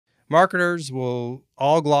marketers will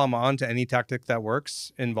all glom on to any tactic that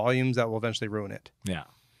works in volumes that will eventually ruin it. Yeah.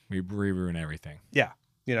 We ruin everything. Yeah.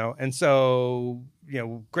 And so,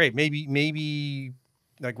 great. Maybe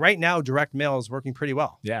like right now, direct mail is working pretty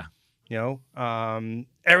well. Yeah.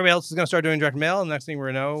 Everybody else is going to start doing direct mail. And the next thing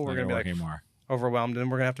we know, we're going to be anymore. Overwhelmed, and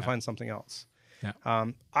we're going to have to find something else. Yeah.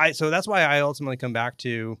 So that's why I ultimately come back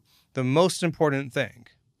to the most important thing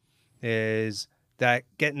is that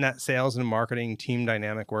getting that sales and marketing team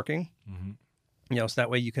dynamic working, so that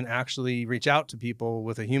way you can actually reach out to people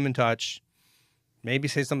with a human touch, maybe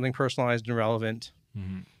say something personalized and relevant,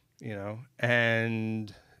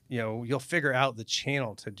 and, you'll figure out the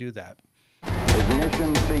channel to do that.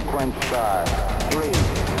 Ignition sequence start. 3, 2,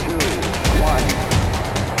 1.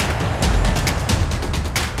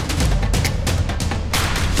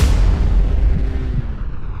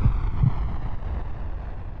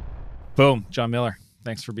 Boom. Jon Miller.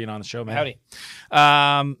 Thanks for being on the show, man. Howdy.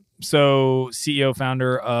 So CEO,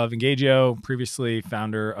 founder of Engagio, previously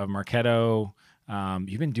founder of Marketo.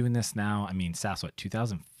 You've been doing this now, SaaS,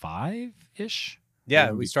 2005-ish?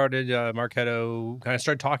 Yeah, we started Marketo, kind of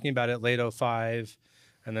started talking about it late 2005,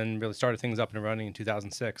 and then really started things up and running in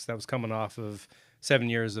 2006. That was coming off of 7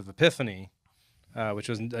 years of Epiphany, which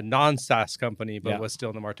was a non-SaaS company, but was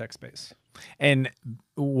still in the MarTech space. And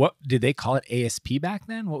what did they call it? ASP back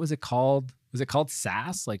then? What was it called? Was it called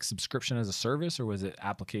SaaS, like subscription as a service, or was it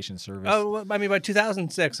application service? Oh, by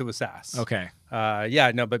 2006, it was SaaS. Okay.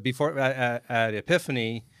 But before at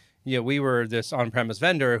Epiphany, we were this on-premise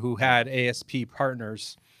vendor who had ASP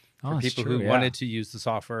partners for people who wanted to use the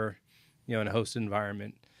software, in a hosted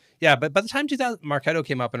environment. Yeah, but by the time Marketo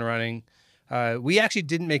came up and running, we actually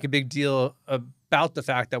didn't make a big deal about the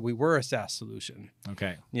fact that we were a SaaS solution.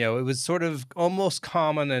 Okay. It was sort of almost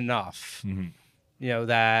common enough,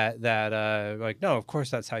 that no, of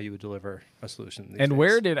course that's how you would deliver a solution. And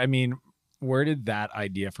days. Where did that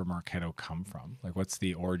idea for Marketo come from? Like, what's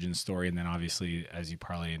the origin story? And then obviously, as you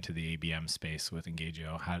parlay into the ABM space with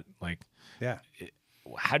Engagio,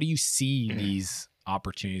 how do you see these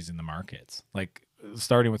opportunities in the markets? Like,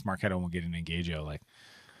 starting with Marketo, and we'll get into Engagio,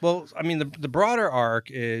 Well, the broader arc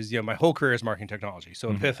is, my whole career is marketing technology. So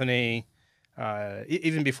Epiphany,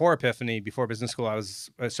 even before Epiphany, before business school, I was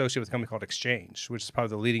associated with a company called Exchange, which is probably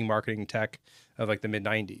the leading marketing tech of the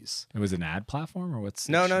mid-90s. It was an ad platform, or what's?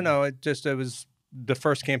 No. It was the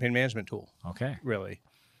first campaign management tool. Okay. Really.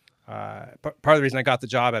 Part of the reason I got the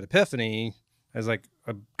job at Epiphany as a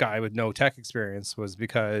guy with no tech experience was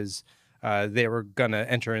because they were going to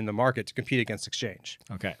enter in the market to compete against Exchange.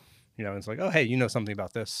 Okay. It's like, oh, hey, you know something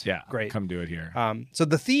about this. Yeah. Great. Come do it here. So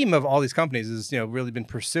the theme of all these companies is, really been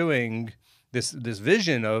pursuing this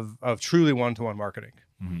vision of truly one-to-one marketing.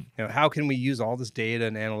 How can we use all this data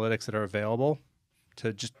and analytics that are available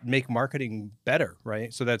to just make marketing better,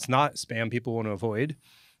 right? So that's not spam people want to avoid,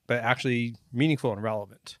 but actually meaningful and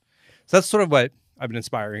relevant. So that's sort of what I've been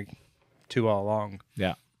inspiring to all along.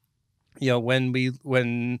 Yeah.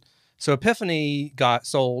 So Epiphany got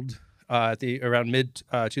sold around mid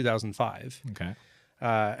 2005. Okay.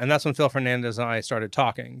 And that's when Phil Fernandez and I started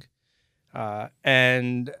talking.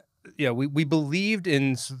 We believed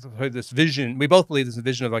in this vision. We both believed in this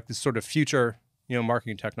vision of this sort of future,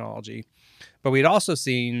 marketing technology. But we'd also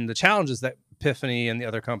seen the challenges that Epiphany and the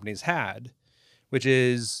other companies had, which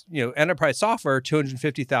is, enterprise software,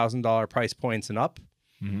 $250,000 price points and up.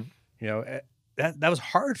 That was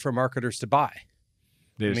hard for marketers to buy.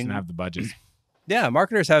 They just didn't have the budgets. Yeah,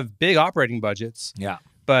 marketers have big operating budgets. Yeah.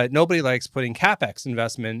 But nobody likes putting CapEx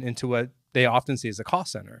investment into what they often see as a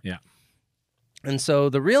cost center. Yeah. And so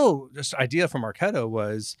the real idea from Marketo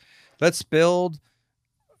was, let's build,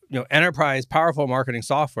 enterprise powerful marketing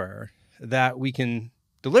software that we can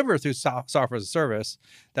deliver through software as a service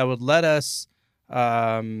that would let us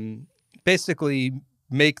basically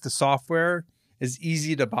make the software as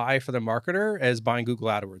easy to buy for the marketer as buying Google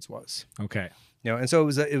AdWords was. Okay. And so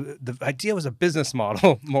the idea was a business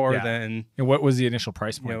model more than. And what was the initial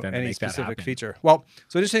price point then to any make that specific happen? feature? Well,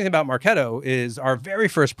 so the interesting thing about Marketo is our very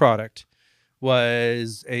first product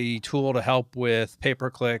was a tool to help with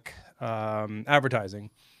pay-per-click advertising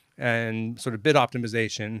and sort of bid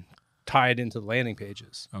optimization tied into the landing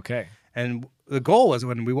pages. Okay. And the goal was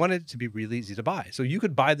when we wanted it to be really easy to buy. So you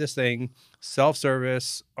could buy this thing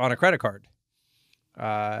self-service on a credit card.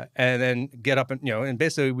 And then get up and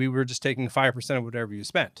basically we were just taking 5% of whatever you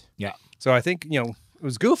spent. Yeah. So I think, it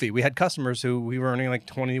was goofy. We had customers who we were earning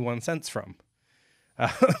 21 cents from,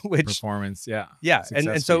 which performance. Yeah. Yeah.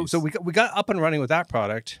 And so we got up and running with that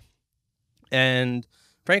product, and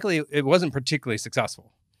frankly, it wasn't particularly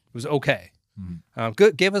successful. It was okay.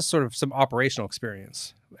 Good. Gave us sort of some operational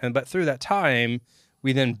experience. But through that time,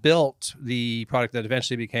 we then built the product that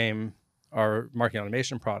eventually became our marketing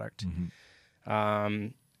automation product,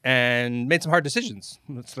 and made some hard decisions.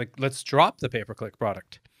 Let's drop the pay-per-click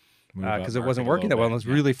product because it wasn't working that well. Let's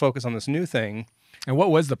really focus on this new thing. And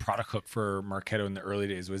what was the product hook for Marketo in the early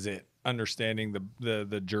days? Was it understanding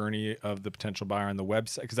the journey of the potential buyer on the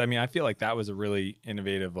website? Because I mean, I feel like that was a really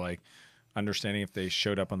innovative, like understanding if they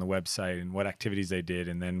showed up on the website and what activities they did,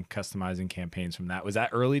 and then customizing campaigns from that. Was that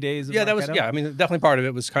early days of Marketo? I mean, definitely part of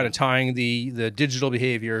it was kind of tying the digital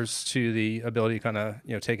behaviors to the ability to kind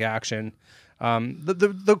of take action.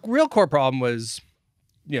 The real core problem was,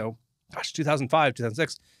 2005,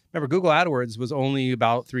 2006. Remember, Google AdWords was only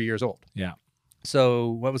about 3 years old. Yeah. So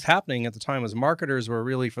what was happening at the time was marketers were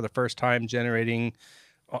really for the first time generating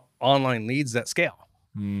online leads that scale.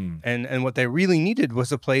 And what they really needed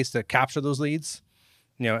was a place to capture those leads,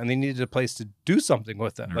 and they needed a place to do something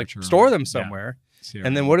with them, like store them somewhere. Yeah.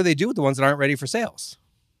 And then what do they do with the ones that aren't ready for sales?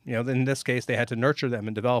 In this case, they had to nurture them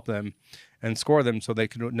and develop them and score them so they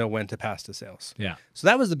could know when to pass to sales. Yeah. So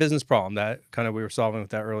that was the business problem that kind of we were solving with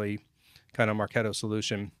that early kind of Marketo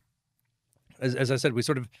solution. As I said, we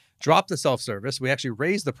sort of dropped the self-service. We actually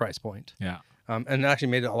raised the price point. Yeah. And actually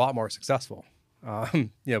made it a lot more successful.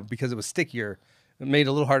 Because it was stickier. It made it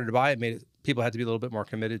a little harder to buy. It made people had to be a little bit more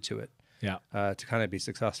committed to it. Yeah. To kind of be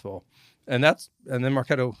successful. And then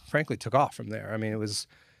Marketo, frankly, took off from there. I mean, it was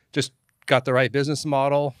just got the right business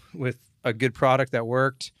model with a good product that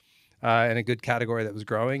worked and a good category that was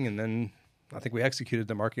growing. And then I think we executed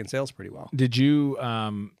the marketing and sales pretty well. Did you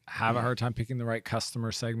have a hard time picking the right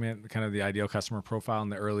customer segment, kind of the ideal customer profile in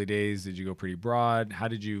the early days? Did you go pretty broad? How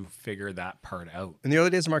did you figure that part out? In the early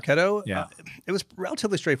days of Marketo, yeah. It was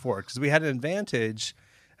relatively straightforward because we had an advantage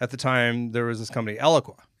at the time. There was this company,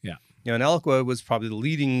 Eloqua. Yeah. And Eloqua was probably the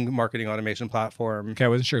leading marketing automation platform. Okay, I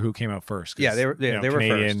wasn't sure who came out first. Yeah, they were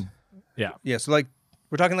Canadian, first. Yeah. Yeah, so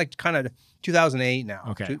we're talking kind of 2008 now.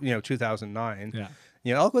 Okay. 2009. Yeah.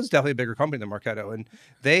 Eloqua was definitely a bigger company than Marketo, and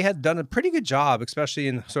they had done a pretty good job, especially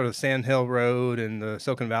in sort of Sand Hill Road and the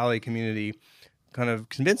Silicon Valley community, kind of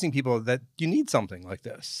convincing people that you need something like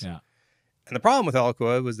this. Yeah. And the problem with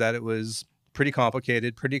Eloqua was that it was pretty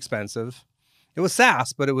complicated, pretty expensive. It was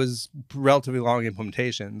SaaS, but it was relatively long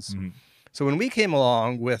implementations. Mm-hmm. So when we came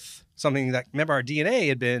along with something that, remember, our DNA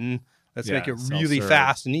had been, let's make it really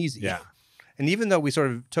fast and easy. Yeah. And even though we sort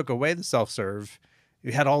of took away the self-serve,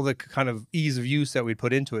 we had all the kind of ease of use that we'd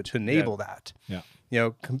put into it to enable that. Yeah.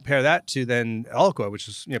 Compare that to then Eloqua, which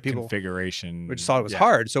is, people configuration, which thought it was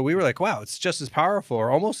hard. So we were like, wow, it's just as powerful or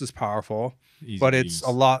almost as powerful, but it's a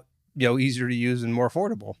lot, easier to use and more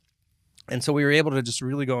affordable. And so we were able to just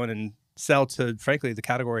really go in and sell to, frankly, the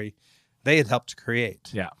category they had helped to create.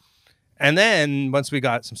 Yeah. And then once we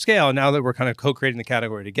got some scale, now that we're kind of co-creating the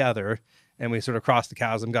category together and we sort of crossed the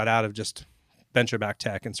chasm, got out of just venture-backed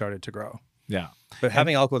tech and started to grow. Yeah. But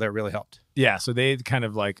having Eloqua there really helped. Yeah. So they kind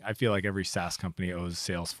of I feel like every SaaS company owes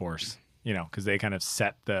Salesforce, because they kind of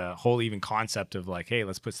set the whole even concept of hey,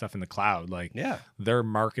 let's put stuff in the cloud. Their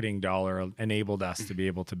marketing dollar enabled us to be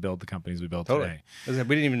able to build the companies we built today. We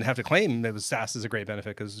didn't even have to claim that SaaS is a great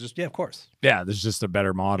benefit because just, of course. Yeah. There's just a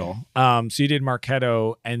better model. So you did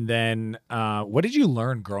Marketo, and then what did you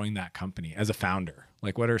learn growing that company as a founder?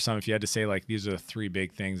 What are some, if you had to say, these are the three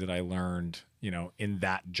big things that I learned, in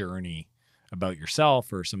that journey about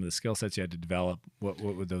yourself or some of the skill sets you had to develop, what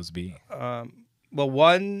would those be? Well,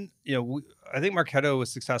 one, I think Marketo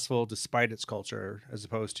was successful despite its culture as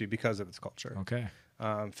opposed to because of its culture. Okay.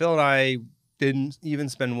 Phil and I didn't even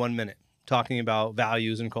spend 1 minute talking about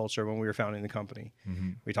values and culture when we were founding the company. Mm-hmm.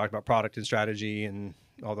 We talked about product and strategy and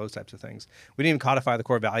all those types of things. We didn't even codify the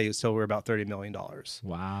core values till we were about $30 million.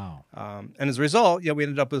 Wow. And as a result, we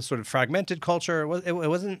ended up with sort of fragmented culture. It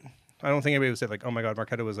wasn't, I don't think anybody would say oh my God,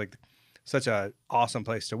 Marketo was such an awesome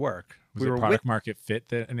place to work. Was it product market fit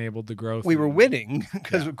that enabled the growth? We were winning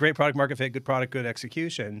because great product market fit, good product, good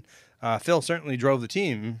execution. Phil certainly drove the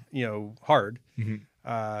team, hard.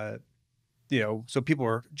 Mm-hmm. So people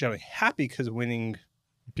were generally happy because winning.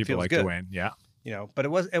 People like to win, yeah. But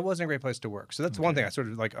it wasn't a great place to work. So that's one thing I sort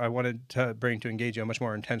of I wanted to bring to Engagio, a much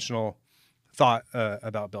more intentional thought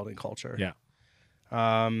about building culture. Yeah.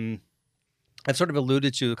 I've sort of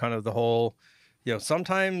alluded to kind of the whole,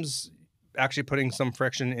 sometimes actually putting some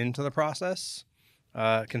friction into the process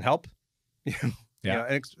can help.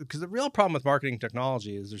 Yeah. Because the real problem with marketing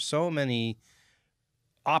technology is there's so many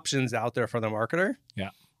options out there for the marketer.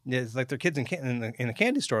 Yeah. It's like they're kids in a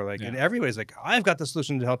candy store, and everybody's like, I've got the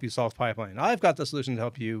solution to help you solve pipeline. I've got the solution to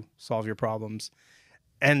help you solve your problems.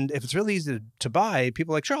 And if it's really easy to buy,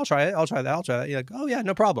 people are like, sure, I'll try it. I'll try that. You're like, oh yeah,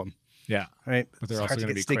 no problem. Yeah. right? But they're It's also hard to going to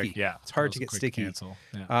get be sticky. quick. Yeah. It's hard to Also get quick sticky. Cancel.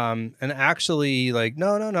 Yeah. And actually, like,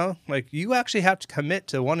 no. Like, you actually have to commit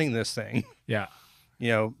to wanting this thing, Yeah. you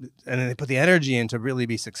know, and then they put the energy in to really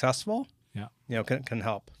be successful, Yeah. you know, can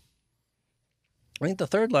help. I think the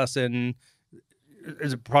third lesson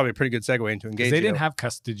is probably a pretty good segue into Engagio. They didn't have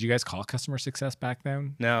did you guys call customer success back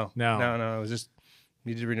then? No. No. It was just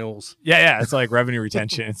needed renewals. Yeah. It's like revenue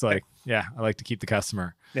retention. It's like, yeah, I like to keep the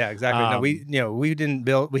customer. Yeah, exactly. No, we didn't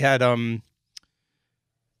build. We had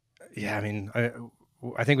yeah. I mean,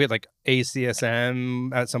 I think we had like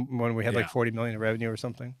ACSM at some when we had like 40 million in revenue or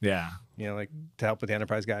something. Yeah. You know, like to help with the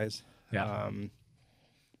enterprise guys. Yeah.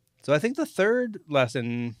 So I think the third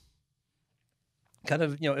lesson kind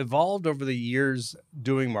of, you know, evolved over the years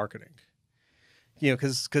doing marketing. You know,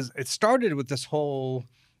 because it started with this whole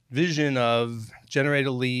vision of generate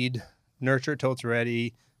a lead, nurture it till it's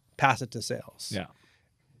ready, pass it to sales. Yeah.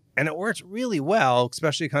 And it works really well,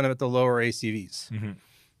 especially kind of at the lower ACVs.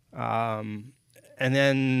 Mm-hmm. And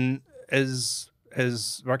then as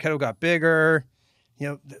Marketo got bigger, you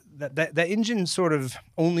know, that engine sort of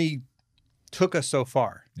only took us so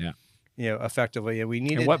far. Yeah. You know, effectively, and we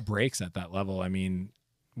needed. And what breaks at that level? I mean,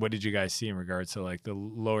 what did you guys see in regards to like the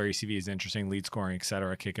lower ACV is interesting, lead scoring, et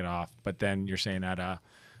cetera, kick it off. But then you're saying at a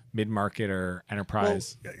mid-market or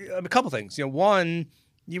enterprise. Well, a couple things. You know, one,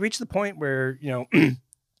 you reach the point where, you know,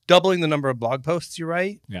 doubling the number of blog posts you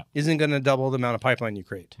write isn't going to double the amount of pipeline you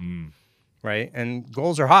create. Right. And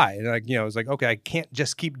goals are high. And like, you know, it's like, okay, I can't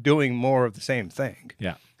just keep doing more of the same thing.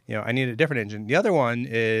 Yeah. You know, I need a different engine. The other one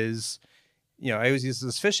is, you know, I always use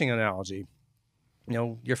this fishing analogy. You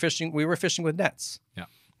know, we were fishing with nets. Yeah.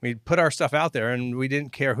 We put our stuff out there and we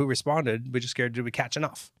didn't care who responded. We just cared, did we catch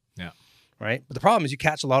enough? Yeah. Right. But the problem is you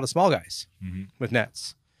catch a lot of small guys with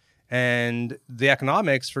nets. And the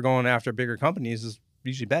economics for going after bigger companies is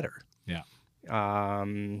usually better. Yeah.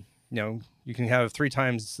 You know, you can have 3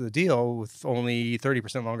 times the deal with only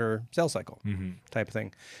 30% longer sales cycle type of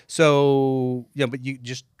thing. So, yeah, but you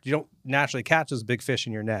don't naturally catch those big fish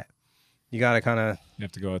in your net. You got to kind of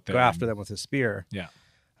go after them with a spear. Yeah.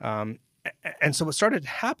 And so what started to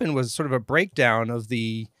happen was sort of a breakdown of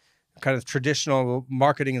the kind of traditional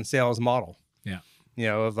marketing and sales model. Yeah. You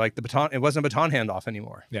know, of like the baton, it wasn't a baton handoff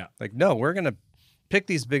anymore. Yeah. Like, no, we're going to pick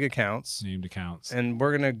these big accounts. Named accounts. And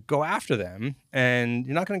we're going to go after them. And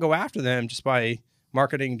you're not going to go after them just by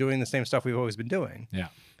marketing, doing the same stuff we've always been doing. Yeah.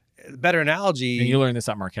 Better analogy. And you learned this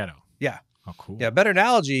at Marketo. Yeah. Oh, cool. Yeah. Better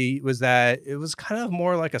analogy was that it was kind of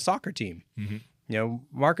more like a soccer team. Mm-hmm. You know,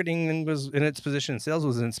 marketing was in its position, sales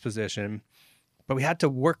was in its position, but we had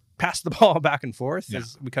to pass the ball back and forth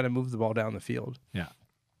as we kind of moved the ball down the field. Yeah.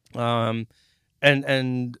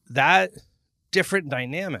 And that different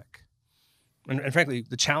dynamic, and frankly,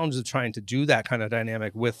 the challenge of trying to do that kind of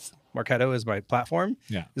dynamic with Marketo as my platform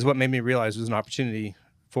is what made me realize there was an opportunity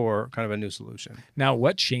for kind of a new solution. Now,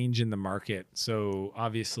 what changed in the market? So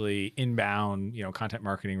obviously inbound, you know, content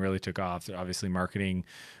marketing really took off. Obviously marketing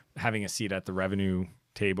having a seat at the revenue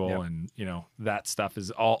table and, you know, that stuff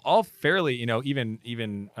is all fairly, you know, even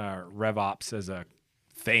RevOps as a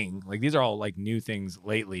thing. Like these are all like new things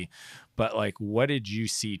lately, but like what did you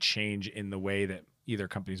see change in the way that either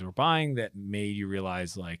companies were buying that made you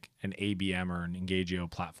realize like an ABM or an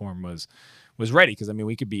Engagio platform was ready? Because I mean,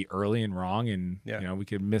 we could be early and wrong, and you know, we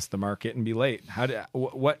could miss the market and be late.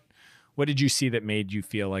 What did you see that made you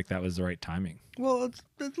feel like that was the right timing? Well, it's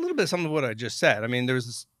a little bit of some of what I just said. I mean,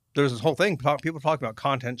 there's this whole thing. People talk about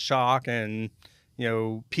content shock and, you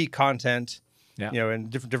know, peak content. You know, and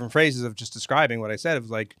different phrases of just describing what I said. It was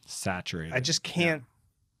like saturated. I just can't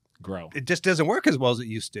grow. It just doesn't work as well as it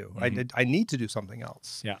used to. I need to do something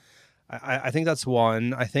else. Yeah. I think that's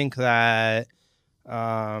one. I think that,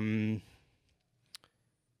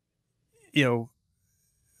 you know,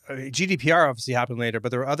 GDPR obviously happened later, but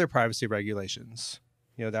there were other privacy regulations,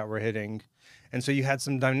 you know, that were hitting. And so you had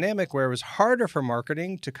some dynamic where it was harder for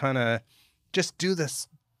marketing to kind of just do this.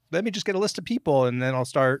 Let me just get a list of people and then I'll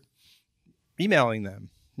start emailing them.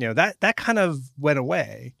 You know, that kind of went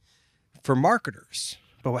away for marketers.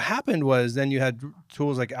 But what happened was then you had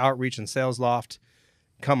tools like Outreach and SalesLoft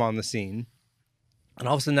come on the scene. And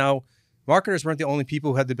all of a sudden now marketers weren't the only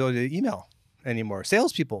people who had the ability to email anymore.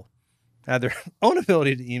 Salespeople had their own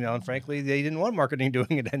ability to email. And frankly, they didn't want marketing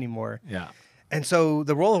doing it anymore. Yeah. And so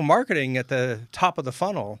the role of marketing at the top of the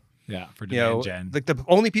funnel, for demand gen, like the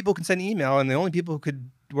only people who can send email and the only people who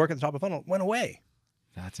could work at the top of the funnel went away.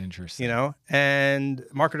 That's interesting. You know, and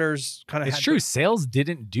marketers kind of it's true. Sales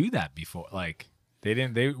didn't do that before. Like they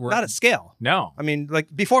were not at scale. No, I mean,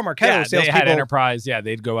 like before Marketo, they had enterprise. Yeah,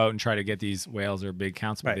 they'd go out and try to get these whales or big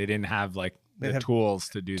accounts, but they didn't have like the tools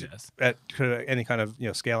to do this at any kind of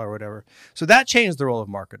scale or whatever. So that changed the role of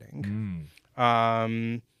marketing.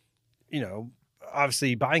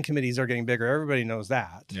 Obviously buying committees are getting bigger. Everybody knows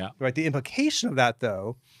that. Yeah. Right. The implication of that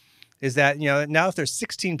though is that now if there's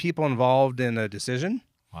 16 people involved in a decision,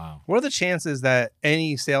 wow, what are the chances that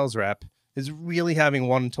any sales rep is really having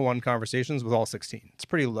one-to-one conversations with all 16? It's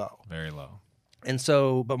pretty low. Very low. And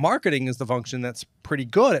so, but marketing is the function that's pretty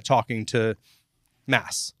good at talking to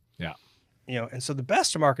mass. Yeah. And so the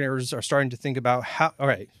best marketers are starting to think about all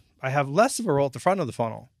right, I have less of a role at the front of the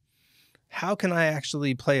funnel. How can I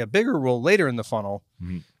actually play a bigger role later in the funnel,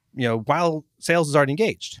 while sales is already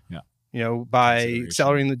engaged? Yeah. By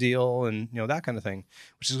accelerating the deal and, that kind of thing,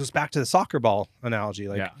 which goes back to the soccer ball analogy.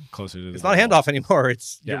 Like, closer to it's not a handoff anymore.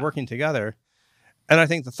 It's you're working together. And I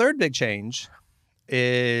think the third big change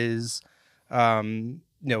is,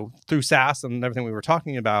 through SaaS and everything we were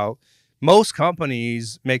talking about, most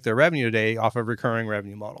companies make their revenue today off of recurring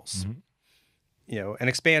revenue models. And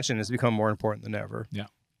expansion has become more important than ever. Yeah.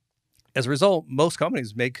 As a result, most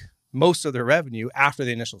companies make most of their revenue after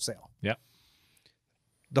the initial sale. Yeah.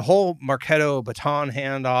 The whole Marketo baton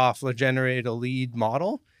handoff, generate a lead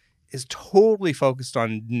model is totally focused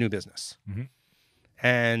on new business.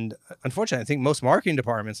 And unfortunately, I think most marketing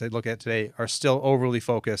departments I look at today are still overly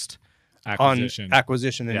focused on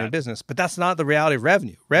acquisition and new business. But that's not the reality of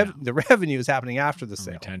revenue. The revenue is happening after the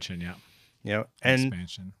sale. Retention, and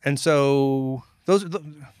expansion. And so those are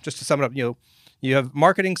just to sum it up, you have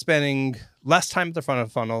marketing spending less time at the front of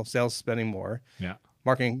the funnel, sales spending more. Yeah.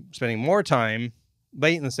 Marketing spending more time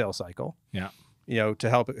late in the sales cycle. Yeah. To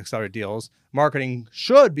help accelerate deals. Marketing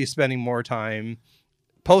should be spending more time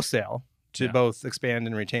post-sale to both expand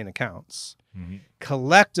and retain accounts.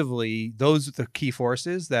 Collectively, those are the key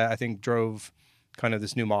forces that I think drove kind of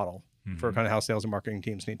this new model for kind of how sales and marketing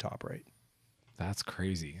teams need to operate. That's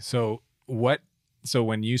crazy. So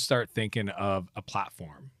when you start thinking of a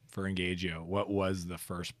platform for Engagio, what was the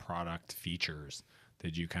first product features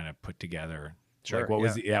that you kind of put together? Sure. Like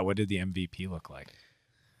what did the MVP look like?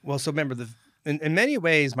 Well, so remember, in many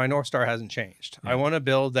ways, my North Star hasn't changed. I want to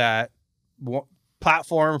build that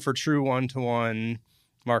platform for true one-to-one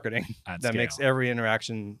marketing that makes every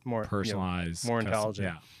interaction more personalized, more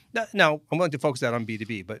intelligent. Yeah. Now, I'm willing to focus that on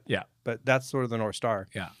B2B, but that's sort of the North Star.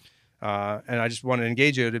 Yeah. And I just want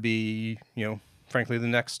Engagio to be, frankly, the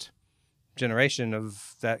next generation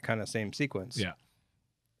of that kind of same sequence. Yeah.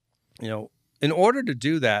 In order to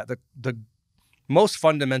do that, the most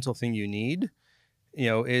fundamental thing you need,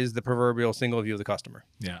 is the proverbial single view of the customer.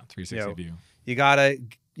 Yeah, 360 view. You gotta,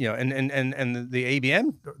 and the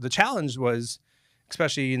ABM, the challenge was,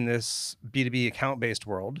 especially in this B2B account-based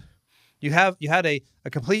world, you had a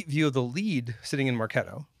complete view of the lead sitting in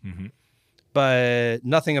Marketo, but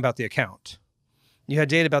nothing about the account. You had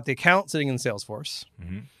data about the account sitting in Salesforce,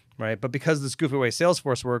 right? But because this goofy way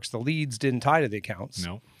Salesforce works, the leads didn't tie to the accounts.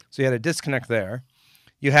 No. So you had a disconnect there.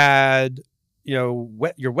 You had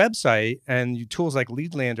your website and tools like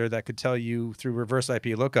Leadlander that could tell you through reverse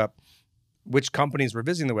IP lookup which companies were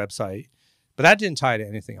visiting the website, but that didn't tie to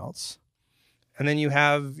anything else. And then you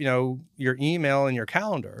have, your email and your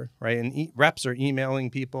calendar, right? And reps are emailing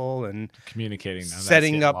people and communicating,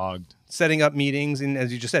 setting up meetings. And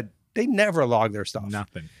as you just said, they never log their stuff.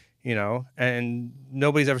 Nothing. And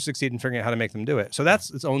nobody's ever succeeded in figuring out how to make them do it. So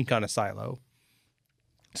that's its own kind of silo.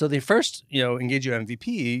 So the first, Engagio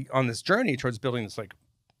MVP on this journey towards building this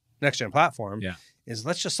next gen platform is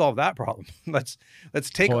let's just solve that problem. Let's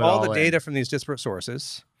take all the data from these disparate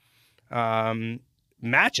sources,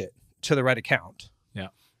 match it to the right account,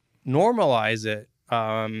 normalize it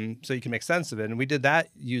so you can make sense of it. And we did that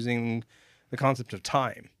using the concept of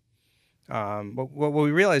time. What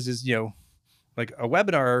we realized is, like a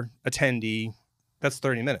webinar attendee, that's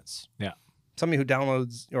 30 minutes. Yeah. Somebody who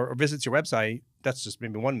downloads or visits your website, that's just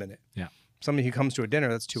maybe 1 minute. Yeah. Somebody who comes to a dinner,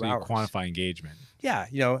 that's 2 hours. You quantify engagement. Yeah.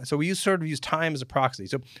 So we use time as a proxy.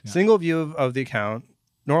 So single view of the account,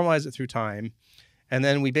 normalize it through time. And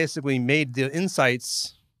then we basically made the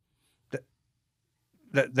insights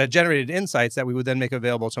that generated insights that we would then make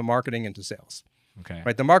available to marketing and to sales. Okay.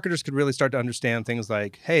 Right. The marketers could really start to understand things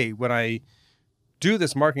like, hey, when I do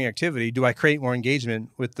this marketing activity, do I create more engagement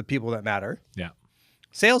with the people that matter? Yeah.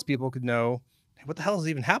 Salespeople could know, hey, what the hell is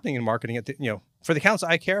even happening in marketing at for the accounts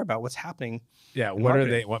I care about, what's happening. Yeah.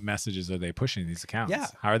 What messages are they pushing these accounts? Yeah.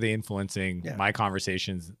 How are they influencing my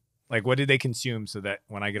conversations? Like, what did they consume so that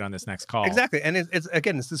when I get on this next call? Exactly. And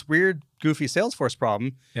it's this weird, goofy Salesforce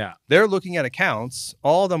problem. Yeah. They're looking at accounts.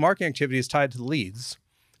 All the marketing activity is tied to the leads.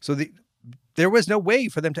 So there was no way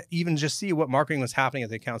for them to even just see what marketing was happening at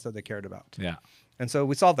the accounts that they cared about. Yeah. And so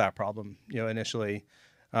we solved that problem, initially.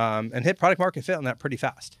 and hit product market fit on that pretty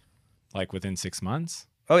fast. Like within 6 months?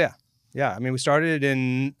 Oh yeah. Yeah. I mean, I started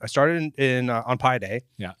on Pi Day.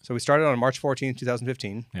 Yeah. So we started on March 14th,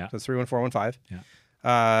 2015. Yeah. So 31415.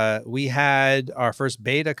 Yeah. We had our first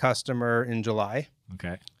beta customer in July.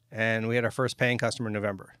 Okay. And we had our first paying customer in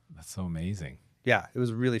November. That's so amazing. Yeah. It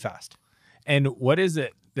was really fast. And what is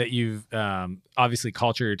it that you've obviously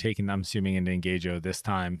culture you're taking, I'm assuming, into Engagio this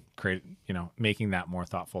time, making that more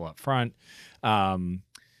thoughtful up front.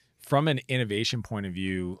 From an innovation point of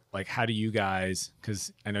view, like how do you guys,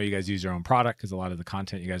 because I know you guys use your own product because a lot of the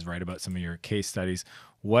content you guys write about, some of your case studies,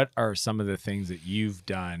 what are some of the things that you've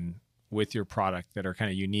done with your product that are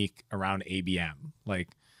kind of unique around ABM? Like,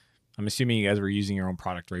 I'm assuming you guys were using your own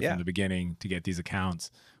product right from the beginning to get these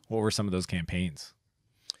accounts. What were some of those campaigns?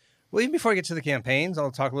 Well, even before I get to the campaigns,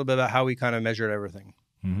 I'll talk a little bit about how we kind of measured everything.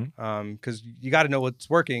 Because you got to know what's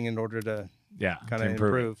working in order to kind of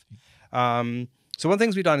improve. So one of the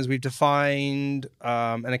things we've done is we've defined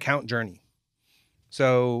an account journey.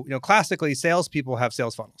 So, classically, salespeople have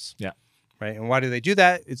sales funnels. Yeah. Right. And why do they do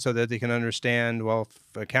that? It's so that they can understand, well,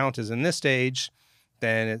 if account is in this stage,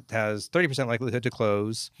 then it has 30% likelihood to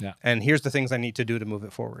close. Yeah. And here's the things I need to do to move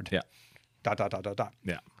it forward. Yeah. ...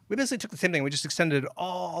 Yeah. We basically took the same thing. We just extended it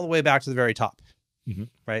all the way back to the very top.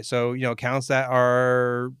 Right. So, accounts that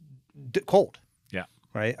are cold. Yeah.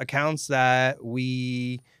 Right. Accounts that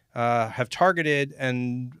we have targeted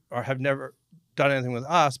and have never done anything with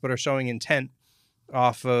us, but are showing intent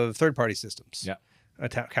off of third-party systems. Yeah.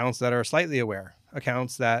 Accounts that are slightly aware.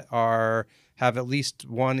 Accounts that have at least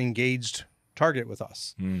one engaged target with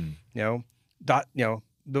us. And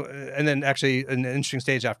then actually an interesting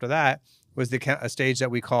stage after that was a stage that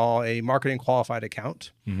we call a marketing qualified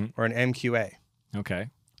account or an MQA. Okay.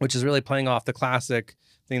 Which is really playing off the classic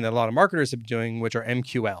thing that a lot of marketers have been doing, which are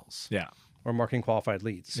MQLs. Yeah. Or marketing qualified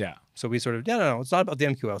leads. Yeah. So we sort of, no, it's not about the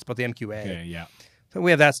MQL, it's about the MQA. Okay, yeah. So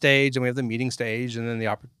we have that stage, and we have the meeting stage, and then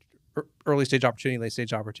the early stage opportunity, late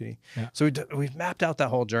stage opportunity. Yeah. So we've mapped out that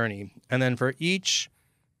whole journey. And then for each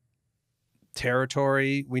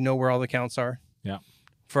territory, we know where all the accounts are. Yeah.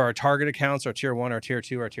 For our target accounts, our tier 1, our tier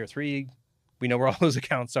 2, our tier 3, we know where all those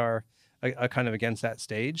accounts are kind of against that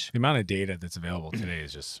stage. The amount of data that's available today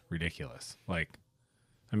is just ridiculous. Like,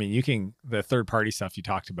 I mean, the third party stuff you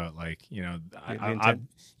talked about, like,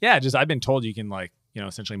 I've been told you can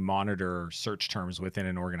essentially monitor search terms within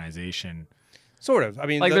an organization. Sort of. I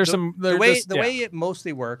mean, like the way it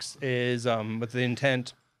mostly works is with the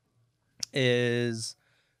intent is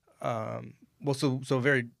one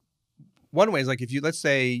way is like if let's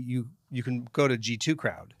say you can go to G2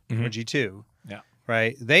 Crowd or G2. Yeah.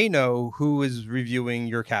 Right. They know who is reviewing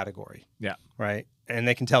your category. Yeah. Right. And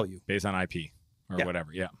they can tell you based on IP or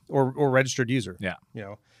whatever. Yeah. Or registered user. Yeah.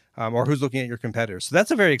 Or who's looking at your competitors. So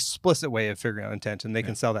that's a very explicit way of figuring out intent, and they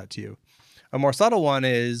can sell that to you. A more subtle one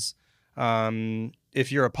is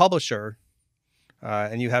if you're a publisher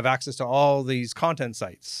and you have access to all these content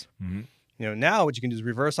sites. Now what you can do is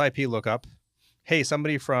reverse IP lookup. Hey,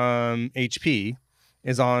 somebody from HP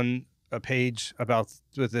is on a page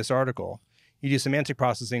with this article. You do semantic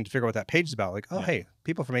processing to figure out what that page is about. Like, hey,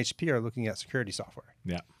 people from HP are looking at security software.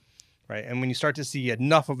 Yeah. Right. And when you start to see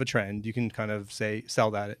enough of a trend, you can kind of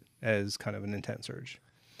sell that as kind of an intent surge.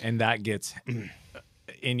 And that gets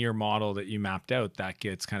in your model that you mapped out, that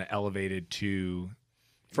gets kind of elevated to.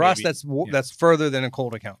 For us, that's further than a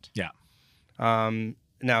cold account. Yeah.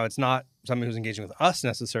 Now it's not somebody who's engaging with us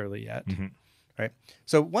necessarily yet. Right.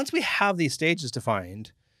 So once we have these stages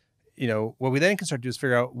defined, what we then can start to do is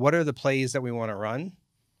figure out what are the plays that we want to run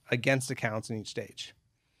against accounts in each stage.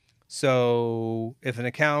 So if an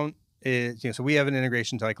account is, so we have an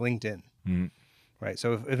integration to like LinkedIn, right?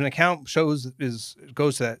 So if an account goes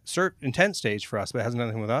to that intent stage for us, but it has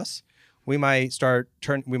nothing with us, we might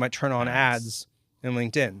turn on ads in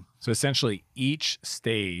LinkedIn. So essentially each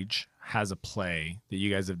stage has a play that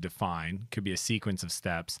you guys have defined, could be a sequence of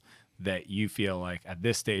steps that you feel like at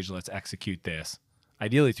this stage, let's execute this.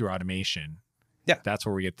 Ideally through automation. Yeah. That's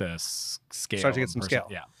where we get the scale. Start to get some scale.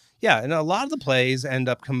 Yeah. Yeah. And a lot of the plays end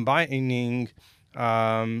up combining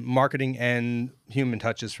marketing and human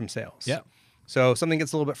touches from sales. Yeah. So if something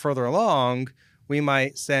gets a little bit further along, we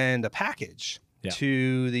might send a package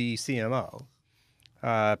to the CMO,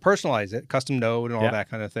 personalize it, custom node and all that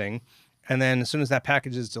kind of thing. And then as soon as that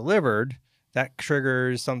package is delivered, that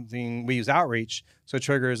triggers something. We use outreach. So it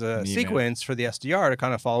triggers a sequence for the SDR to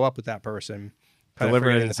kind of follow up with that person.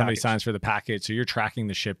 Delivered and somebody signs for the package. So you're tracking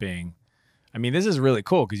the shipping. I mean, this is really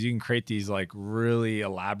cool because you can create these like really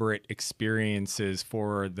elaborate experiences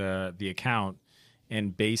for the account.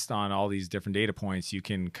 And based on all these different data points, you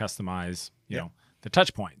can customize, the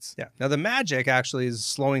touch points. Yeah. Now the magic actually is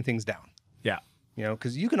slowing things down. Yeah. You know,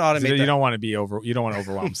 because you can automate. So you don't want to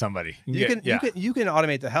overwhelm somebody. You can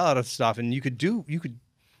automate the hell out of stuff, and you could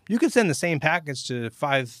send the same package to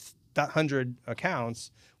 500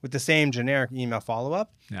 accounts with the same generic email follow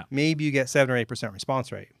up. Yeah. Maybe you get 7 or 8%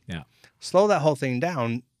 response rate. Yeah. Slow that whole thing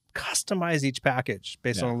down. Customize each package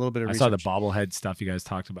based on a little bit of research. I saw the bobblehead stuff you guys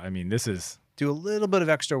talked about. I mean, this is do a little bit of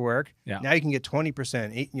extra work. Yeah. Now you can get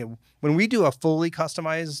 20%. When we do a fully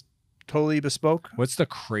customized, totally bespoke. What's the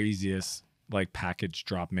craziest like package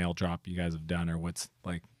drop, mail drop you guys have done, or what's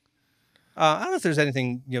like? I don't know if there's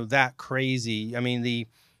anything that crazy. I mean,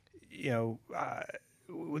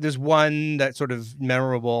 there's one that's sort of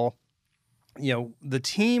memorable. The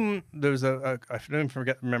team, there's I don't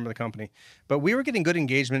remember the company, but we were getting good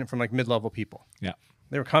engagement from like mid-level people. Yeah.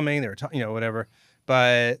 They were coming, they were, whatever,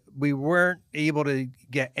 but we weren't able to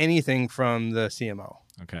get anything from the CMO.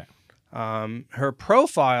 Okay. Her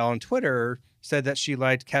profile on Twitter said that she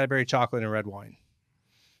liked Cadbury chocolate and red wine.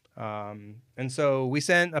 And so we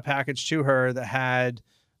sent a package to her that had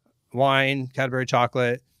wine, Cadbury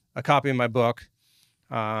chocolate, a copy of my book.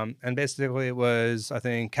 And basically it was, I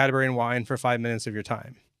think, Cadbury and wine for 5 minutes of your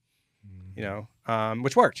time,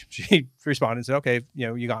 which worked. She responded and said, okay,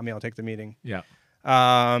 you got me. I'll take the meeting. Yeah.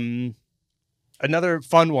 Another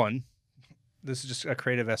fun one. This is just a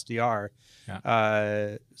creative SDR.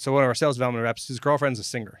 Yeah. So one of our sales development reps, his girlfriend's a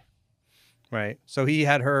singer, right? So he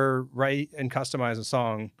had her write and customize a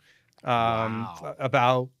song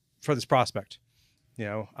for this prospect.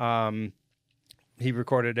 He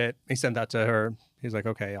recorded it. He sent that to her. He's like,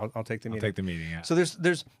 okay, I'll take the meeting. I'll take the meeting. Yeah. So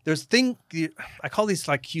there's I call these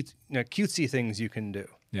like cute, cutesy things you can do.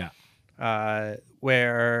 Yeah.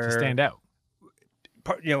 Where to stand out.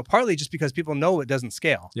 Partly just because people know it doesn't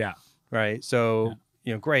scale. Yeah. Right. So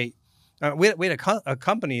great. We had a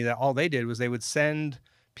company that all they did was they would send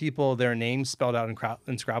people their names spelled out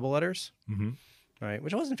in Scrabble letters. Mm-hmm. Right.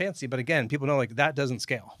 Which wasn't fancy, but again, people know like that doesn't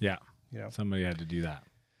scale. Yeah. Somebody had to do that.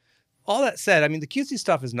 All that said, I mean, the cutesy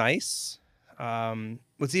stuff is nice.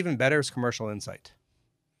 What's even better is commercial insight.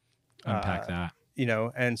 Unpack that.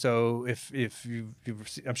 And so if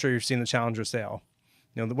I'm sure you've seen the Challenger sale.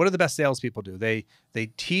 What do the best salespeople do? They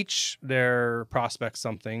teach their prospects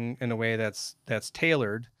something in a way that's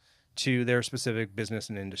tailored to their specific business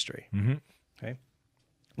and industry. Mm-hmm. Okay.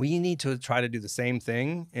 We need to try to do the same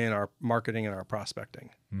thing in our marketing and our prospecting.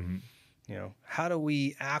 Mm-hmm. How do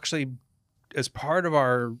we actually, as part of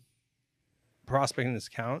our prospecting this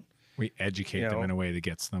account, we educate them in a way that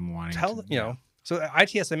gets them wanting to. So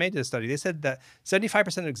ITSMA did a study. They said that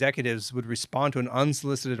 75% of executives would respond to an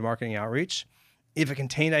unsolicited marketing outreach if it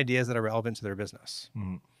contained ideas that are relevant to their business.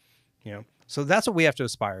 Mm-hmm. So that's what we have to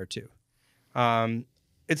aspire to.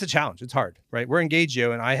 It's a challenge. It's hard, right? We're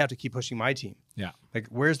Engagio, and I have to keep pushing my team. Yeah. Like,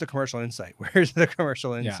 where's the commercial insight? Where's the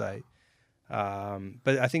commercial insight?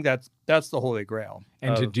 But I think that's the holy grail.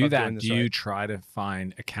 And to do that, do you try to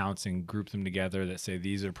find accounts and group them together that say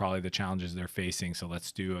these are probably the challenges they're facing? So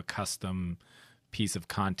let's do a custom piece of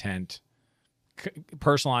content,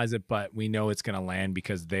 personalize it, but we know it's going to land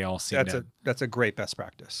because they all seem that's a great best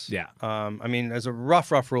practice. Yeah. I mean, as a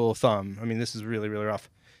rough rule of thumb, I mean, this is really, really rough.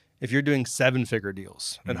 If you're doing 7-figure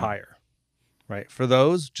deals and higher, right? For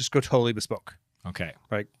those, just go totally bespoke. Okay.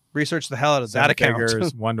 Right. Research the hell out of that account.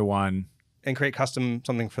 Figures, 1-to-1. And create custom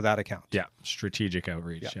something for that account. Yeah. Strategic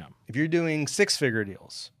outreach. Yeah. If you're doing 6-figure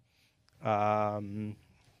deals,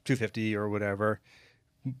 250 or whatever,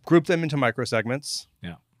 group them into micro segments.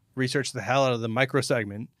 Yeah. Research the hell out of the micro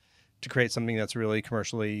segment to create something that's really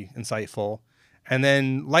commercially insightful, and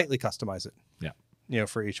then lightly customize it. Yeah.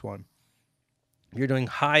 For each one. If you're doing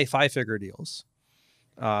high 5-figure deals,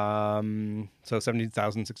 so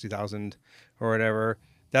 70,000, 60,000 or whatever,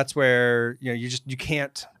 that's where you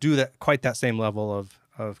can't do that quite that same level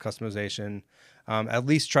of customization. At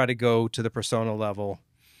least try to go to the persona level.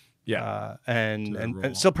 Yeah.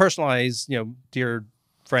 And still personalize, dear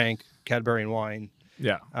Frank, Cadbury and wine.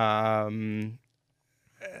 Yeah. And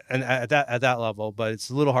at that level, but it's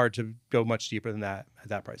a little hard to go much deeper than that at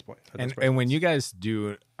that price point. And when you guys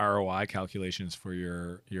do ROI calculations for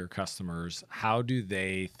your customers, how do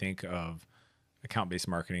they think of account-based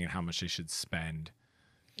marketing and how much they should spend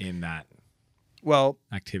in that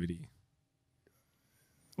activity?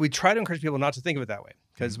 We try to encourage people not to think of it that way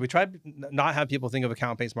because we try to not have people think of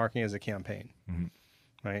account-based marketing as a campaign,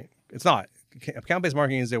 right? It's not. Account-based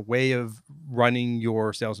marketing is a way of running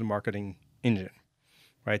your sales and marketing engine,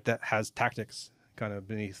 right? That has tactics kind of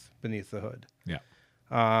beneath the hood. Yeah.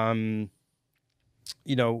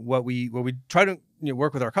 What we try to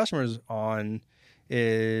work with our customers on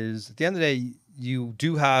is at the end of the day, you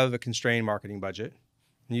do have a constrained marketing budget,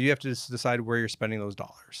 and you have to decide where you're spending those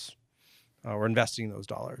dollars or investing those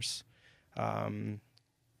dollars.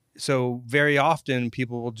 So very often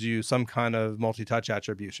people will do some kind of multi-touch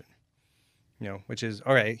attribution, which is,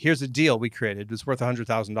 all right, here's a deal we created. It's worth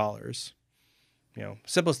 $100,000.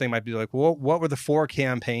 Simplest thing might be like, well, what were the 4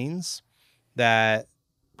 campaigns that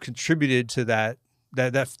contributed to that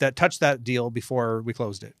touched that deal before we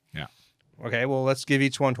closed it? Yeah. Okay, well, let's give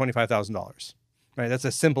each one $25,000. Right, that's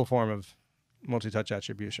a simple form of multi-touch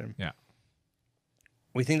attribution. Yeah.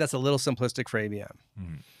 We think that's a little simplistic for ABM,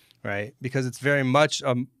 right? Because it's very much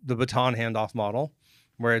the baton handoff model,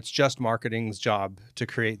 where it's just marketing's job to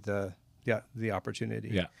create the opportunity.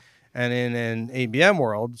 Yeah. And in an ABM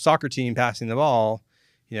world, soccer team passing the ball,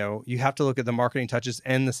 you have to look at the marketing touches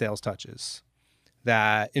and the sales touches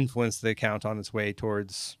that influence the account on its way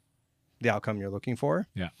towards the outcome you're looking for.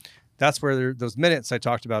 Yeah. That's where those minutes I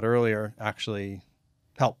talked about earlier actually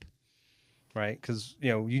help, right? Because,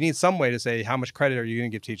 you need some way to say, how much credit are you going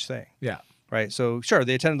to give to each thing? Yeah. Right. So sure,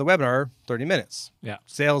 they attended the webinar 30 minutes. Yeah.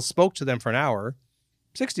 Sales spoke to them for an hour,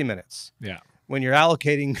 60 minutes. Yeah. When you're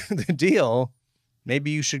allocating the deal,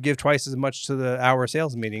 maybe you should give twice as much to the hour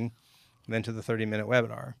sales meeting than to the 30-minute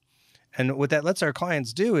webinar. And what that lets our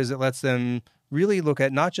clients do is it lets them really look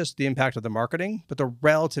at not just the impact of the marketing, but the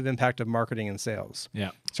relative impact of marketing and sales.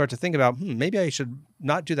 Yeah. Start to think about, maybe I should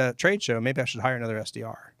not do that trade show. Maybe I should hire another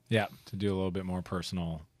SDR. Yeah. To do a little bit more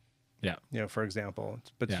personal. Yeah. For example.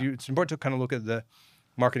 But Yeah. it's important to kind of look at the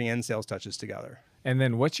marketing and sales touches together. And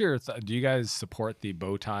then what's your, do you guys support the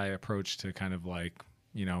bow tie approach to kind of like,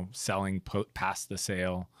 selling past the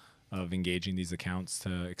sale of engaging these accounts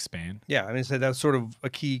to expand? Yeah. I mean, so that's sort of a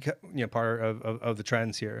key, part of the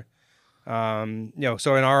trends here. So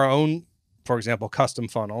in our own, for example, custom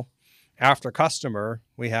funnel, after customer,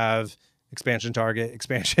 we have expansion target,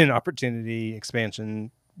 expansion opportunity,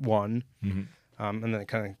 expansion 1, and then it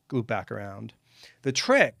kind of loop back around. The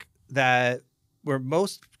trick that where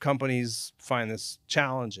most companies find this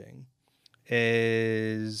challenging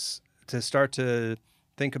is to start to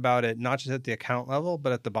think about it not just at the account level,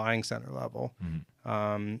 but at the buying center level,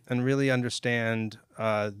 and really understand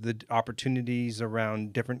the opportunities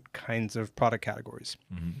around different kinds of product categories.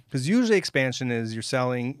 Because usually expansion is you're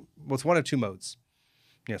selling, it's one of 2 modes.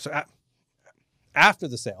 So after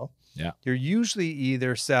the sale, you're usually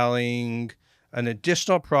either selling an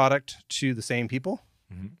additional product to the same people,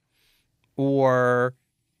 or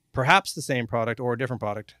perhaps the same product or a different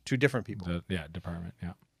product to different people. Department.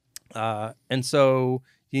 Yeah. And so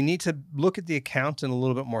you need to look at the account in a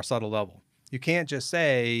little bit more subtle level. You can't just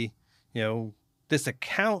say, this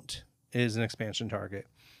account is an expansion target.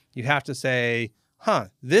 You have to say,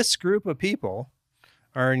 this group of people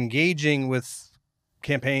are engaging with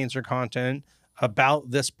campaigns or content about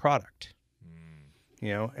this product.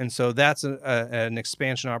 And so that's an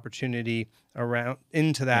expansion opportunity around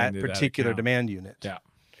into that particular demand unit. Yeah.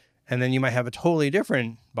 And then you might have a totally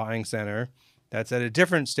different buying center that's at a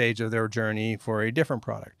different stage of their journey for a different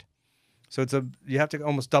product. So you have to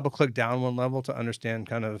almost double click down one level to understand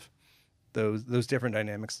kind of those different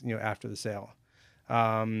dynamics, after the sale.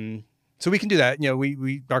 So we can do that.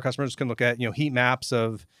 Our customers can look at, heat maps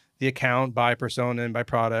of the account by persona and by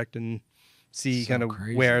product and see kind of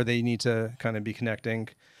where they need to kind of be connecting.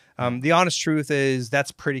 The honest truth is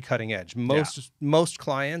that's pretty cutting edge. Most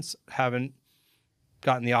clients haven't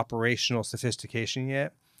gotten the operational sophistication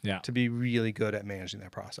yet to be really good at managing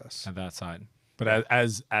that process. At that side. But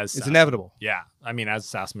as it's SaaS, inevitable. Yeah. I mean, as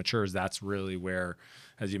SaaS matures, that's really where,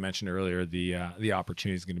 as you mentioned earlier, the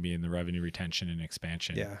opportunity is going to be in the revenue retention and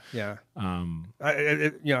expansion. Yeah.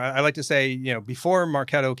 I like to say, before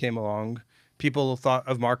Marketo came along, people thought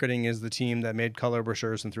of marketing as the team that made color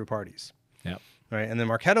brochures and threw parties. Yeah. Right. And then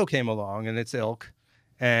Marketo came along and its ilk,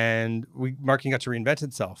 and marketing got to reinvent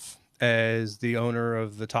itself as the owner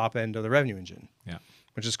of the top end of the revenue engine. Yeah.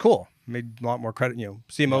 Which is cool. Made a lot more credit.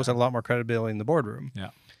 CMOs had a lot more credibility in the boardroom. Yeah.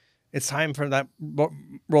 It's time for that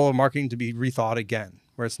role of marketing to be rethought again,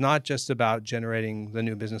 where it's not just about generating the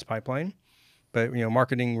new business pipeline, but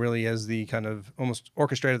marketing really as the kind of almost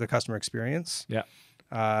orchestrator of the customer experience. Yeah.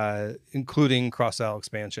 Including cross-sell,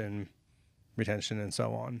 expansion, retention, and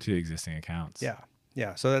so on to existing accounts. Yeah.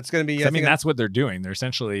 Yeah. So that's going to be, I mean, that's what they're doing. They're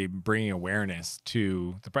essentially bringing awareness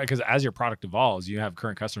to the product, because as your product evolves, you have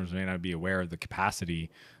current customers who may not be aware of the capacity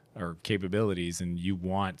or capabilities, and you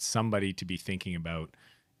want somebody to be thinking about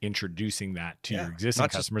introducing that to your existing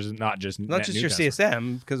customers, not just your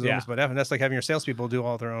CSM, because almost by definition, that's like having your salespeople do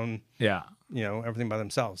all their own, everything by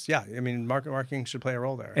themselves. Yeah. I mean, marketing should play a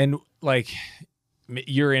role there. And like,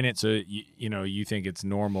 you're in it, so you think it's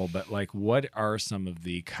normal, but like, what are some of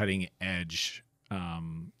the cutting edge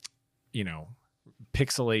you know,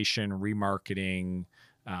 pixelation, remarketing,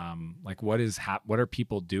 like what are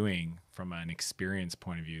people doing from an experience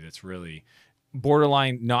point of view that's really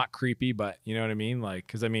borderline not creepy, but you know what I mean? Like,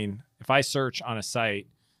 because I mean, if I search on a site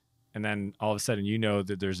and then all of a sudden you know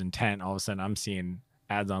that there's intent, all of a sudden I'm seeing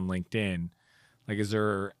ads on LinkedIn. Like, is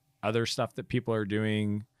there other stuff that people are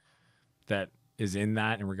doing that is in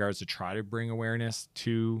that in regards to try to bring awareness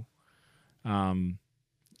to to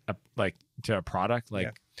a product?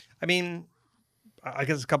 Like, I mean, I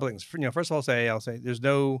guess a couple things. You know, first of all, I'll say there's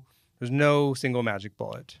no single magic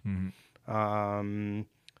bullet.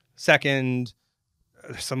 Second,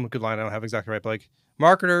 some good line I don't have exactly right, but like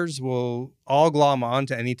marketers will all glom on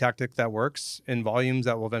to any tactic that works in volumes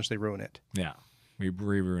that will eventually ruin it. Yeah, we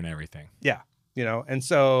ruin everything. Yeah, you know, and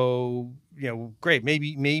so, you know, great.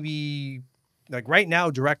 Maybe like right now,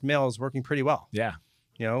 direct mail is working pretty well. Yeah.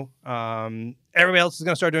 You know, everybody else is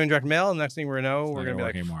going to start doing direct mail. And the next thing we know, we're going to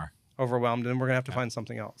be like more overwhelmed, and we're going to have to find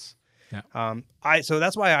something else. Yeah. So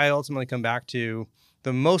that's why I ultimately come back to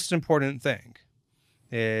the most important thing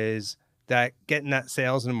is that getting that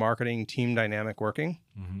sales and marketing team dynamic working,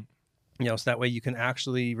 you know, so that way you can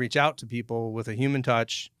actually reach out to people with a human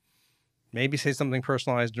touch, maybe say something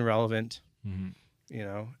personalized and relevant, you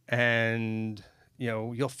know, and, you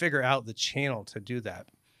know, you'll figure out the channel to do that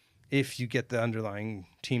if you get the underlying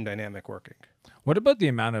team dynamic working. What about the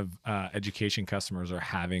amount of education customers are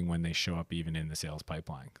having when they show up even in the sales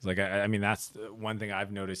pipeline? Because like, I mean, that's one thing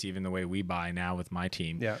I've noticed even the way we buy now with my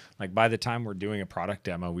team. Yeah. Like by the time we're doing a product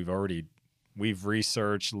demo, we've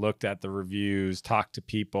researched, looked at the reviews, talked to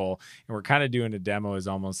people, and we're kind of doing a demo as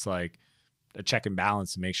almost like a check and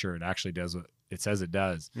balance to make sure it actually does what it says it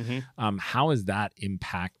does. How has that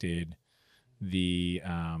impacted the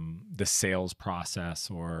sales process,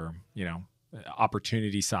 or, you know,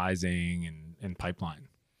 opportunity sizing and pipeline?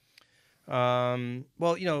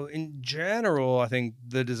 Well, you know, in general, I think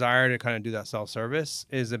the desire to kind of do that self-service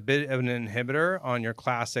is a bit of an inhibitor on your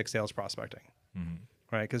classic sales prospecting,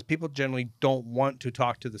 right? Because people generally don't want to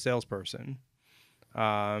talk to the salesperson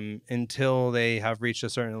until they have reached a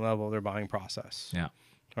certain level of their buying process. Yeah.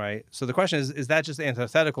 Right. So the question is that just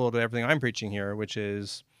antithetical to everything I'm preaching here, which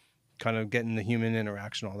is kind of getting the human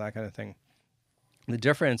interaction, all that kind of thing? The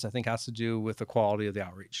difference, I think, has to do with the quality of the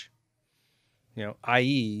outreach. You know,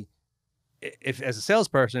 i.e., if as a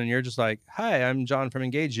salesperson, you're just like, hi, I'm John from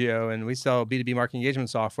Engagio, and we sell B2B marketing engagement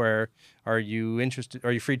software. Are you interested?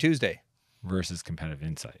 Are you free Tuesday? Versus competitive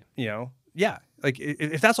insight. You know, yeah. Like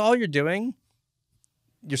if that's all you're doing,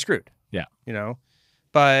 you're screwed. Yeah. You know,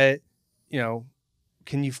 but, you know,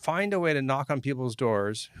 can you find a way to knock on people's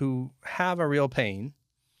doors who have a real pain,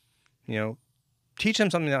 you know, teach them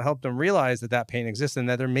something that'll help them realize that that pain exists and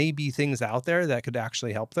that there may be things out there that could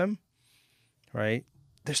actually help them, right?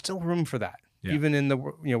 There's still room for that, even in the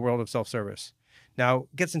world of self-service. Now,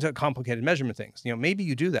 it gets into complicated measurement things. You know, maybe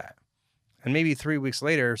you do that, and maybe 3 weeks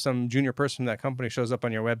later, some junior person from that company shows up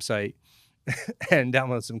on your website and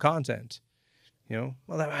downloads some content. You know,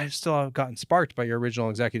 well, that might still have gotten sparked by your original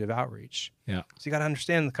executive outreach. Yeah. So you got to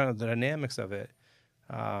understand the kind of the dynamics of it.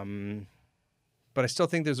 But I still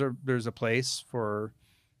think there's a place for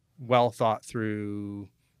well thought through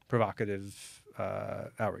provocative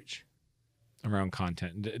outreach around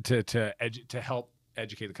content to help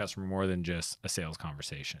educate the customer more than just a sales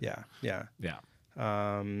conversation. Yeah.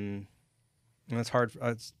 And that's hard.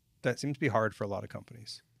 That seems to be hard for a lot of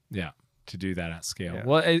companies. Yeah, to do that at scale. Yeah.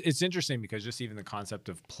 Well, it's interesting because just even the concept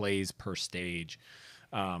of plays per stage.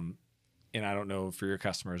 And I don't know for your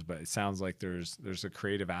customers, but it sounds like there's a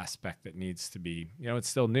creative aspect that needs to be, you know, it's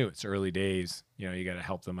still new. It's early days. You know, you got to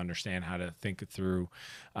help them understand how to think it through.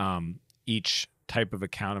 Each type of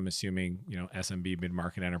account, I'm assuming, you know, SMB,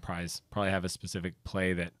 mid-market, enterprise probably have a specific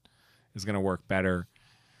play that is going to work better.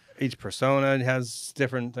 Each persona has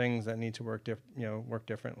different things that need to work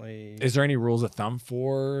differently. Is there any rules of thumb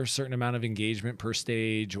for a certain amount of engagement per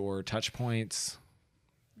stage or touch points?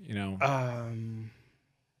 You know,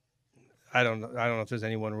 I don't know if there's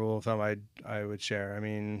any one rule of thumb I would share. I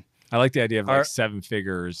mean, I like the idea of like 7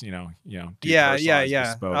 figures, you know. Yeah.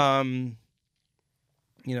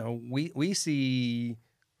 You know, we see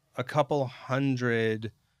a couple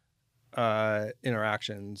hundred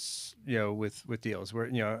interactions, you know, with deals where,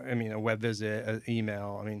 you know, I mean, a web visit, an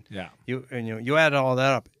email. I mean, you add all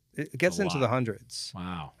that up, it gets into the hundreds.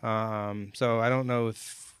 Wow. So I don't know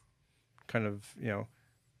if kind of, you know,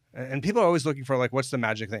 and people are always looking for like, what's the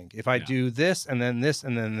magic thing? If I do this and then this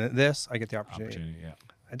and then this, I get the opportunity.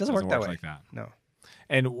 It doesn't work that way. Like that. No.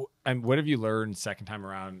 And what have you learned second time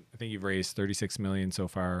around? I think you've raised $36 million so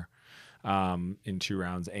far in 2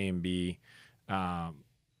 rounds, A and B.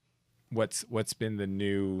 what's been the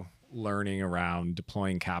new learning around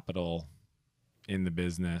deploying capital in the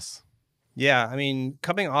business? Yeah, I mean,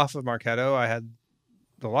 coming off of Marketo, I had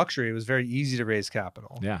the luxury. It was very easy to raise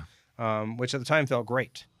capital. Yeah. Which at the time felt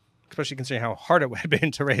great, especially considering how hard it would have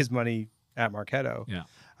been to raise money at Marketo. Yeah.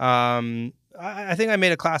 I think I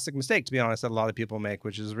made a classic mistake, to be honest, that a lot of people make,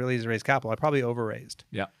 which is really easy to raise capital. I probably overraised.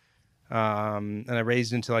 Yeah. And I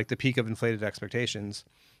raised into like the peak of inflated expectations.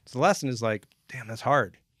 So the lesson is like, damn, that's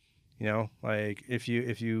hard. You know, like if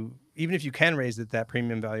you even if you can raise it that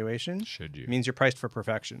premium valuation, Should you? it means you're priced for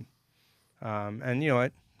perfection. And you know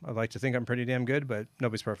what? I'd like to think I'm pretty damn good, but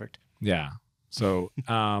nobody's perfect. Yeah. So,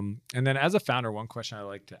 and then as a founder, one question I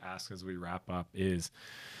like to ask as we wrap up is,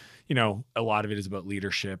 you know, a lot of it is about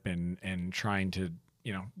leadership and trying to,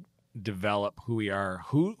 you know, develop who we are.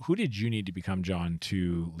 Who did you need to become, Jon,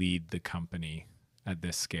 to lead the company at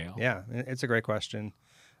this scale? Yeah, it's a great question.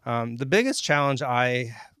 The biggest challenge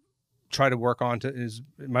I try to work on is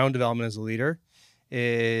my own development as a leader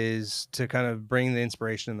is to kind of bring the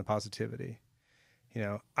inspiration and the positivity. You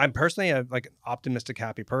know, I'm personally like an optimistic,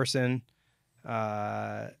 happy person,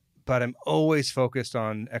 but I'm always focused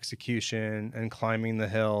on execution and climbing the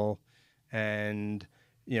hill and,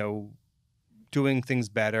 you know, doing things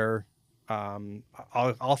better.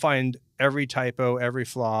 I'll find every typo, every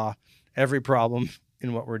flaw, every problem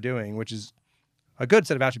in what we're doing, which is a good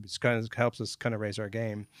set of attributes. Kind of helps us kind of raise our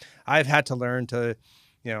game. I've had to learn to,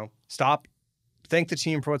 you know, stop, thank the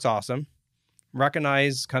team for what's awesome,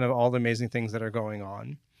 recognize kind of all the amazing things that are going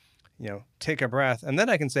on, you know, take a breath, and then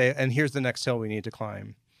I can say, and here's the next hill we need to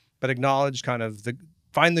climb. But acknowledge kind of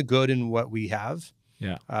find the good in what we have.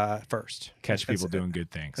 Yeah. First. Catch people doing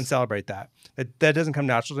good things. And celebrate that. That doesn't come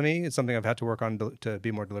natural to me. It's something I've had to work on to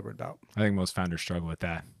be more deliberate about. I think most founders struggle with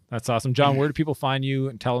that. That's awesome. Jon, where do people find you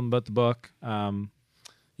and tell them about the book?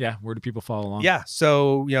 Yeah, where do people follow along? Yeah,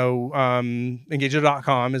 so, you know,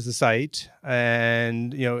 Engagio.com is the site,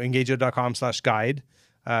 and, you know, Engagio.com/guide.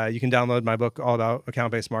 You can download my book all about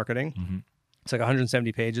account-based marketing. Mm-hmm. It's like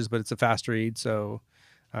 170 pages, but it's a fast read, so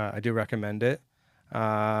I do recommend it.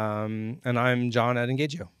 And I'm Jon at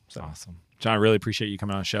Engagio. So. Awesome. Jon, I really appreciate you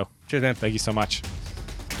coming on the show. Cheers, man. Thank you so much.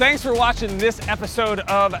 Thanks for watching this episode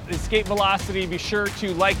of Escape Velocity. Be sure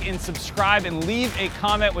to like and subscribe and leave a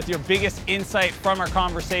comment with your biggest insight from our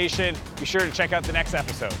conversation. Be sure to check out the next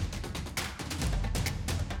episode.